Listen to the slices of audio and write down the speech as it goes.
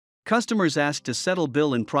Customers ask to settle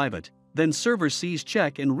bill in private, then server sees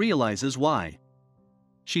check and realizes why.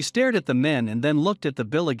 She stared at the men and then looked at the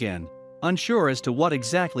bill again, unsure as to what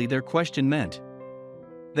exactly their question meant.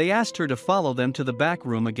 They asked her to follow them to the back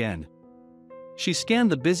room again. She scanned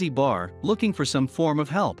the busy bar, looking for some form of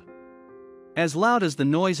help. As loud as the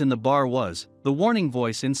noise in the bar was, the warning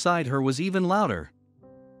voice inside her was even louder.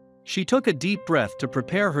 She took a deep breath to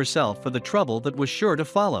prepare herself for the trouble that was sure to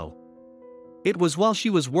follow. It was while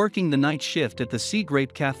she was working the night shift at the Sea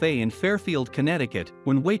Grape Cafe in Fairfield, Connecticut,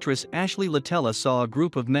 when waitress Ashley Latella saw a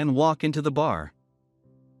group of men walk into the bar.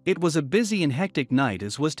 It was a busy and hectic night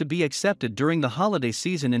as was to be expected during the holiday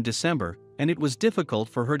season in December, and it was difficult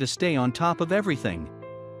for her to stay on top of everything.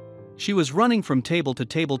 She was running from table to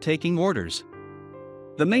table taking orders.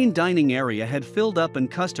 The main dining area had filled up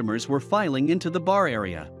and customers were filing into the bar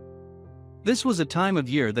area. This was a time of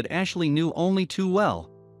year that Ashley knew only too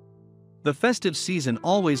well. The festive season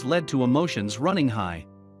always led to emotions running high.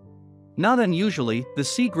 Not unusually, the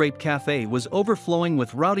Sea Grape Cafe was overflowing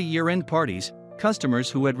with rowdy year-end parties,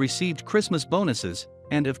 customers who had received Christmas bonuses,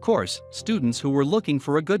 and of course, students who were looking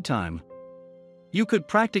for a good time. You could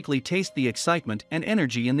practically taste the excitement and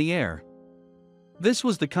energy in the air. This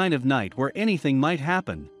was the kind of night where anything might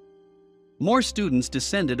happen. More students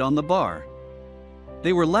descended on the bar.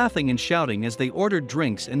 They were laughing and shouting as they ordered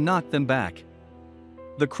drinks and knocked them back.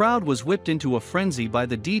 The crowd was whipped into a frenzy by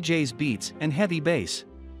the DJ's beats and heavy bass.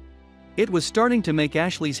 It was starting to make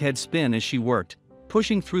Ashley's head spin as she worked,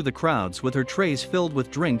 pushing through the crowds with her trays filled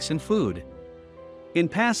with drinks and food. In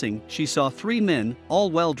passing, she saw three men,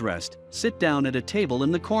 all well-dressed, sit down at a table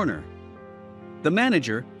in the corner. The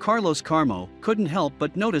manager, Carlos Carmo, couldn't help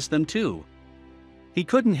but notice them too. He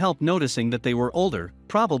couldn't help noticing that they were older,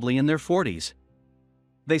 probably in their 40s.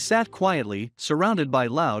 They sat quietly, surrounded by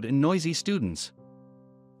loud and noisy students.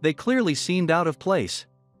 They clearly seemed out of place.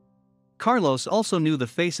 Carlos also knew the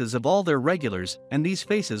faces of all their regulars, and these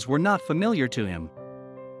faces were not familiar to him.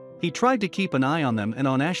 He tried to keep an eye on them and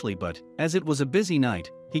on Ashley, but, as it was a busy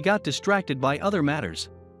night, he got distracted by other matters.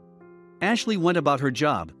 Ashley went about her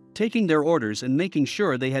job, taking their orders and making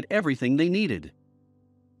sure they had everything they needed.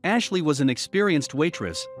 Ashley was an experienced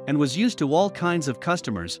waitress, and was used to all kinds of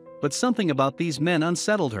customers, but something about these men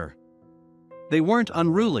unsettled her. They weren't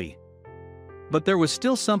unruly. But there was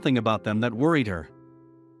still something about them that worried her.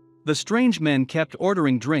 The strange men kept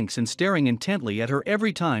ordering drinks and staring intently at her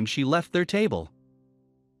every time she left their table.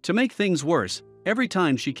 To make things worse, every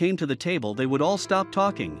time she came to the table they would all stop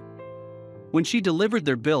talking. When she delivered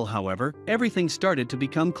their bill, however, everything started to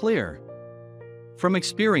become clear. From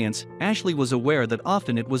experience, Ashley was aware that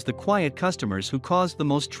often it was the quiet customers who caused the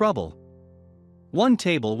most trouble. One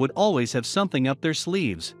table would always have something up their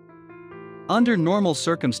sleeves. Under normal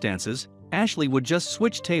circumstances, Ashley would just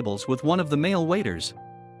switch tables with one of the male waiters.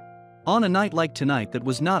 On a night like tonight that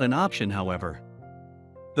was not an option, however.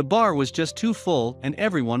 The bar was just too full and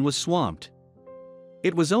everyone was swamped.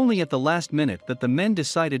 It was only at the last minute that the men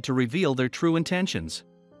decided to reveal their true intentions.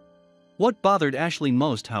 What bothered Ashley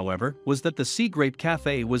most, however, was that the Sea Grape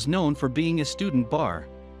Cafe was known for being a student bar.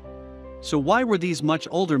 So why were these much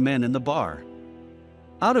older men in the bar?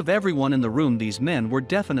 Out of everyone in the room, these men were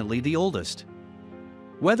definitely the oldest.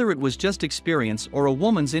 Whether it was just experience or a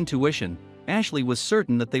woman's intuition, Ashley was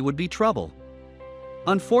certain that they would be trouble.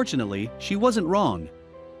 Unfortunately, she wasn't wrong.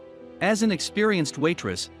 As an experienced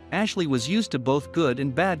waitress, Ashley was used to both good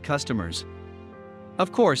and bad customers.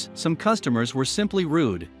 Of course, some customers were simply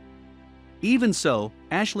rude. Even so,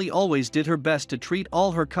 Ashley always did her best to treat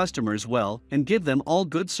all her customers well and give them all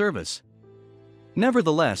good service.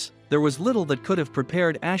 Nevertheless, there was little that could have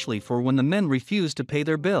prepared Ashley for when the men refused to pay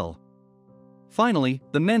their bill. Finally,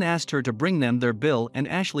 the men asked her to bring them their bill and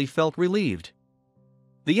Ashley felt relieved.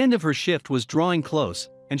 The end of her shift was drawing close,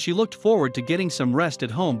 and she looked forward to getting some rest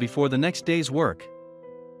at home before the next day's work.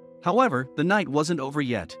 However, the night wasn't over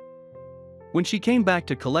yet. When she came back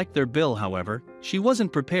to collect their bill, however, she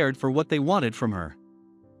wasn't prepared for what they wanted from her.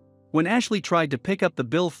 When Ashley tried to pick up the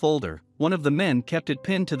bill folder, one of the men kept it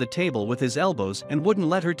pinned to the table with his elbows and wouldn't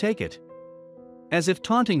let her take it. As if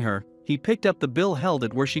taunting her, he picked up the bill, held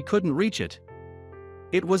it where she couldn't reach it.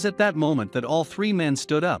 It was at that moment that all three men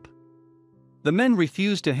stood up. The men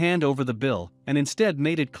refused to hand over the bill and instead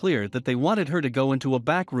made it clear that they wanted her to go into a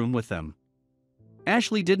back room with them.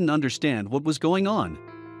 Ashley didn't understand what was going on.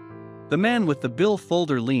 The man with the bill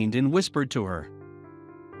folder leaned and whispered to her.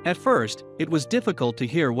 At first, it was difficult to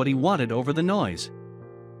hear what he wanted over the noise.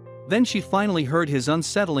 Then she finally heard his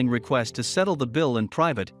unsettling request to settle the bill in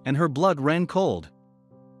private, and her blood ran cold.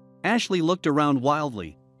 Ashley looked around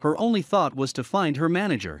wildly. Her only thought was to find her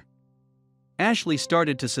manager. Ashley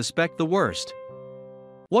started to suspect the worst.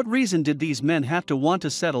 What reason did these men have to want to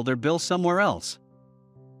settle their bill somewhere else?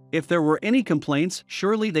 If there were any complaints,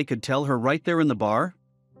 surely they could tell her right there in the bar?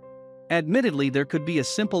 Admittedly, there could be a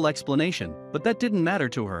simple explanation, but that didn't matter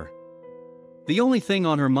to her. The only thing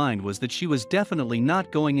on her mind was that she was definitely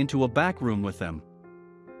not going into a back room with them.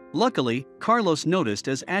 Luckily, Carlos noticed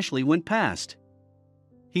as Ashley went past.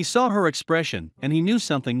 He saw her expression, and he knew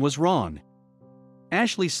something was wrong.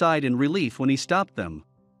 Ashley sighed in relief when he stopped them.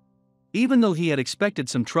 Even though he had expected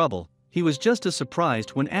some trouble, he was just as surprised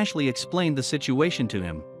when Ashley explained the situation to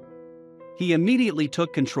him. He immediately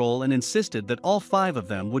took control and insisted that all 5 of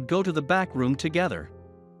them would go to the back room together.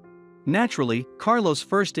 Naturally, Carlos'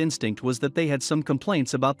 first instinct was that they had some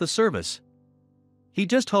complaints about the service. He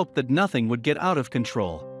just hoped that nothing would get out of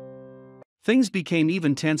control. Things became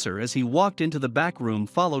even tenser as he walked into the back room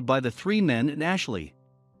followed by the 3 men and Ashley.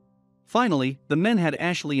 Finally, the men had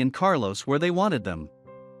Ashley and Carlos where they wanted them.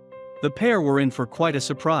 The pair were in for quite a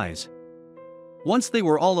surprise. Once they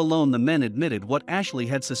were all alone, the men admitted what Ashley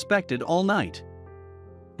had suspected all night.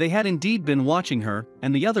 They had indeed been watching her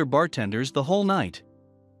and the other bartenders the whole night.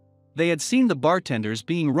 They had seen the bartenders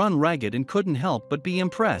being run ragged and couldn't help but be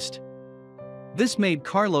impressed. This made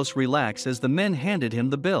Carlos relax as the men handed him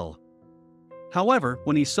the bill. However,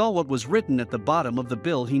 when he saw what was written at the bottom of the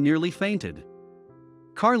bill, he nearly fainted.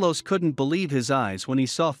 Carlos couldn't believe his eyes when he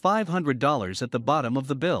saw $500 at the bottom of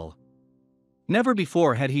the bill. Never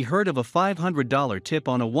before had he heard of a $500 tip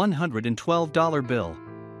on a $112 bill.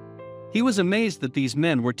 He was amazed that these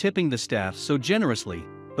men were tipping the staff so generously,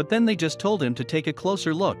 but then they just told him to take a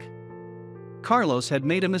closer look. Carlos had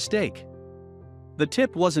made a mistake. The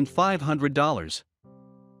tip wasn't $500.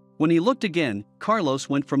 When he looked again, Carlos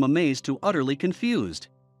went from amazed to utterly confused.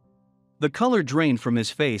 The color drained from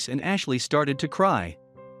his face and Ashley started to cry.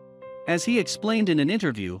 As he explained in an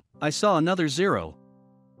interview, "I saw another zero."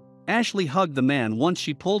 Ashley hugged the man once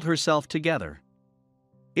she pulled herself together.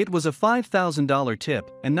 It was a $5,000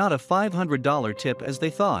 tip and not a $500 tip as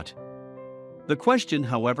they thought. The question,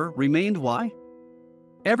 however, remained why?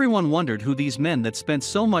 Everyone wondered who these men that spent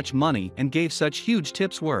so much money and gave such huge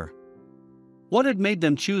tips were. What had made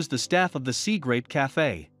them choose the staff of the Sea Grape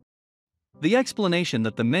Cafe? The explanation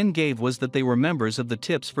that the men gave was that they were members of the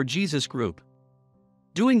Tips for Jesus group.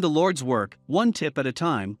 Doing the Lord's work, one tip at a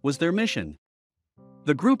time, was their mission.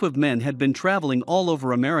 The group of men had been traveling all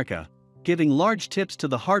over America, giving large tips to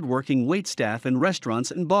the hardworking waitstaff in restaurants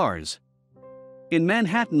and bars. In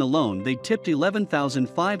Manhattan alone, they tipped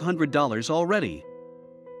 $11,500 already.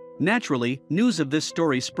 Naturally, news of this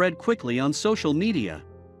story spread quickly on social media.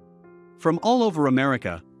 From all over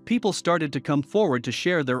America, people started to come forward to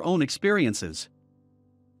share their own experiences.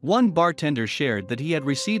 One bartender shared that he had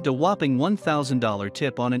received a whopping $1,000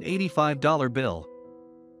 tip on an $85 bill.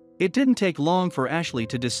 It didn't take long for Ashley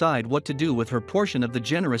to decide what to do with her portion of the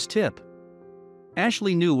generous tip.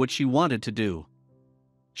 Ashley knew what she wanted to do.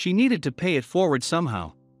 She needed to pay it forward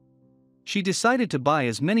somehow. She decided to buy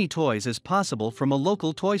as many toys as possible from a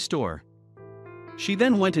local toy store. She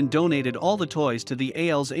then went and donated all the toys to the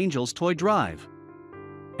AL's Angels Toy Drive.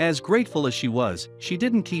 As grateful as she was, she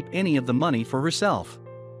didn't keep any of the money for herself.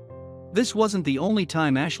 This wasn't the only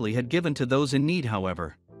time Ashley had given to those in need,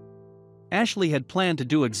 however. Ashley had planned to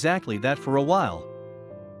do exactly that for a while.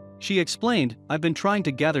 She explained, "I've been trying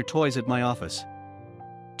to gather toys at my office.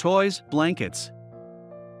 Toys, blankets."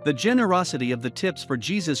 The generosity of the Tips for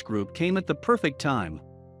Jesus group came at the perfect time.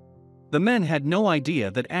 The men had no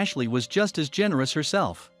idea that Ashley was just as generous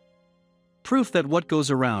herself. Proof that what goes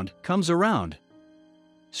around comes around.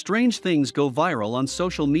 Strange things go viral on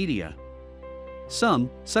social media. Some,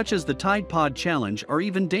 such as the Tide Pod Challenge, are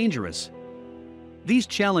even dangerous. These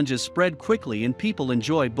challenges spread quickly and people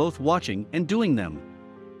enjoy both watching and doing them.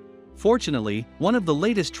 Fortunately, one of the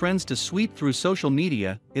latest trends to sweep through social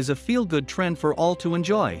media is a feel-good trend for all to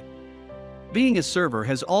enjoy. Being a server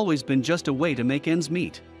has always been just a way to make ends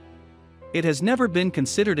meet. It has never been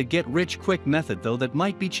considered a get-rich-quick method, though that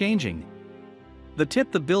might be changing. The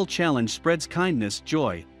Tip the Bill challenge spreads kindness,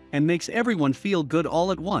 joy, and makes everyone feel good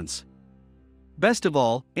all at once. Best of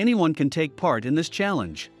all, anyone can take part in this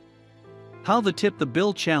challenge. How the Tip the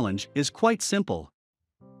Bill challenge is quite simple.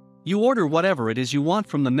 You order whatever it is you want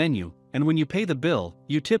from the menu, and when you pay the bill,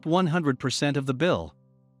 you tip 100% of the bill.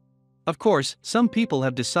 Of course, some people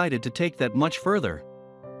have decided to take that much further.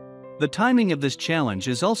 The timing of this challenge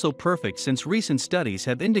is also perfect, since recent studies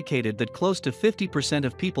have indicated that close to 50%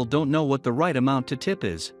 of people don't know what the right amount to tip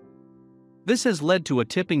is. This has led to a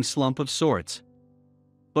tipping slump of sorts.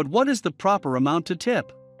 But what is the proper amount to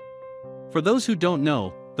tip? For those who don't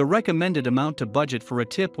know, the recommended amount to budget for a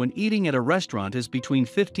tip when eating at a restaurant is between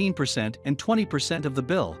 15% and 20% of the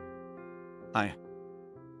bill.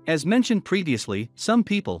 As mentioned previously, some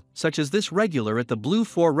people, such as this regular at the Blue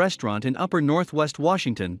 4 restaurant in Upper Northwest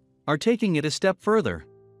Washington, are taking it a step further.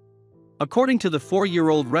 According to the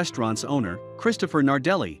 4-year-old restaurant's owner, Christopher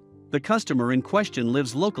Nardelli, the customer in question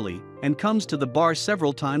lives locally and comes to the bar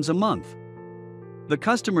several times a month. The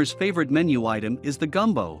customer's favorite menu item is the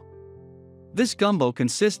gumbo. This gumbo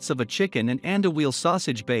consists of a chicken and andouille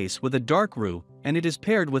sausage base with a dark roux, and it is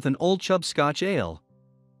paired with an Old Chub Scotch ale.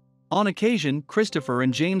 On occasion, Christopher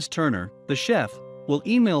and James Turner, the chef, will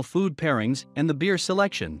email food pairings and the beer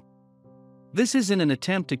selection. This is in an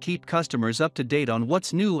attempt to keep customers up to date on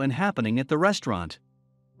what's new and happening at the restaurant.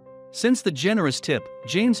 Since the generous tip,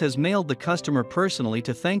 James has mailed the customer personally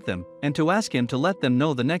to thank them and to ask him to let them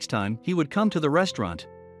know the next time he would come to the restaurant.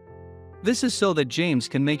 This is so that James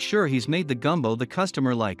can make sure he's made the gumbo the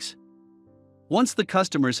customer likes. Once the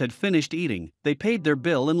customers had finished eating, they paid their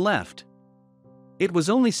bill and left. It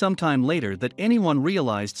was only some time later that anyone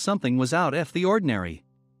realized something was out of the ordinary.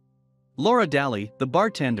 Laura Daly, the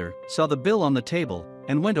bartender, saw the bill on the table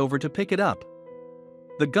and went over to pick it up.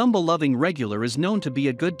 The gumbo-loving regular is known to be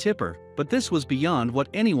a good tipper, but this was beyond what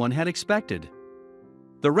anyone had expected.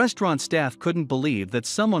 The restaurant staff couldn't believe that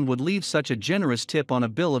someone would leave such a generous tip on a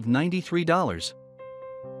bill of $93.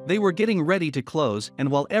 They were getting ready to close,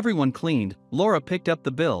 and while everyone cleaned, Laura picked up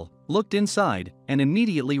the bill, looked inside, and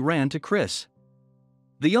immediately ran to Chris.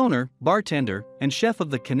 The owner, bartender, and chef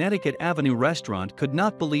of the Connecticut Avenue restaurant could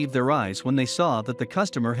not believe their eyes when they saw that the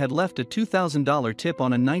customer had left a $2,000 tip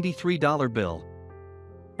on a $93 bill.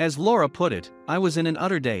 As Laura put it, I was in an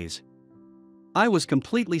utter daze. I was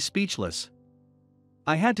completely speechless.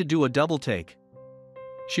 I had to do a double take.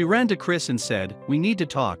 She ran to Chris and said, "We need to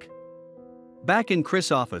talk." Back in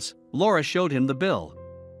Chris' office, Laura showed him the bill.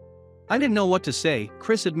 "I didn't know what to say,"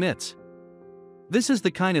 Chris admits. "This is the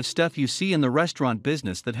kind of stuff you see in the restaurant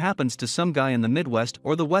business that happens to some guy in the Midwest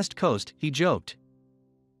or the West Coast," he joked.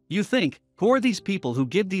 "You think, who are these people who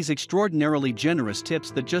give these extraordinarily generous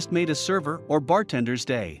tips that just made a server or bartender's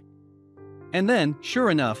day?" And then, sure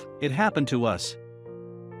enough, it happened to us.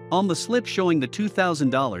 On the slip showing the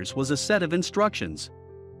 $2,000 was a set of instructions.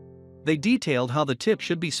 They detailed how the tip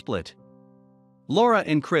should be split. Laura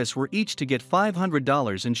and Chris were each to get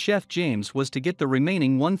 $500 and Chef James was to get the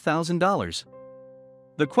remaining $1,000.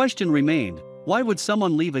 The question remained, why would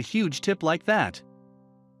someone leave a huge tip like that?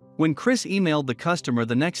 When Chris emailed the customer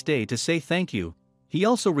the next day to say thank you, he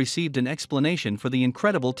also received an explanation for the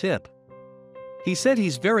incredible tip. He said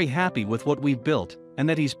he's very happy with what we've built, and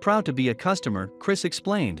that he's proud to be a customer, Chris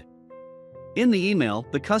explained. In the email,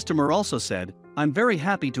 the customer also said, "I'm very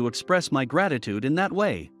happy to express my gratitude in that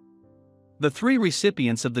way." The 3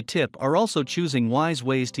 recipients of the tip are also choosing wise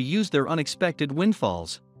ways to use their unexpected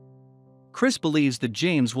windfalls. Chris believes that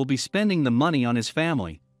James will be spending the money on his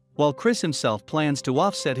family, while Chris himself plans to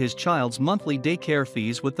offset his child's monthly daycare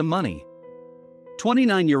fees with the money.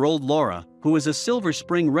 29-year-old Laura, who is a Silver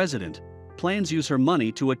Spring resident, plans use her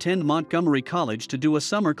money to attend Montgomery College to do a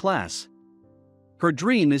summer class. Her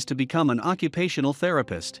dream is to become an occupational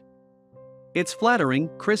therapist. "It's flattering,"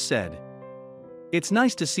 Chris said. "It's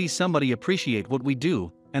nice to see somebody appreciate what we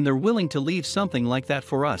do, and they're willing to leave something like that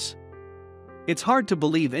for us. It's hard to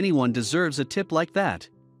believe anyone deserves a tip like that."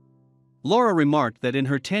 Laura remarked that in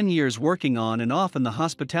her 10 years working on and off in the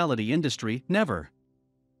hospitality industry, never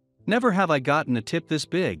have I gotten a tip this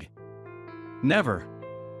big. Never.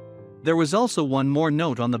 There was also one more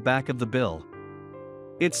note on the back of the bill.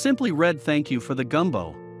 It simply read, "Thank you for the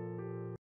gumbo."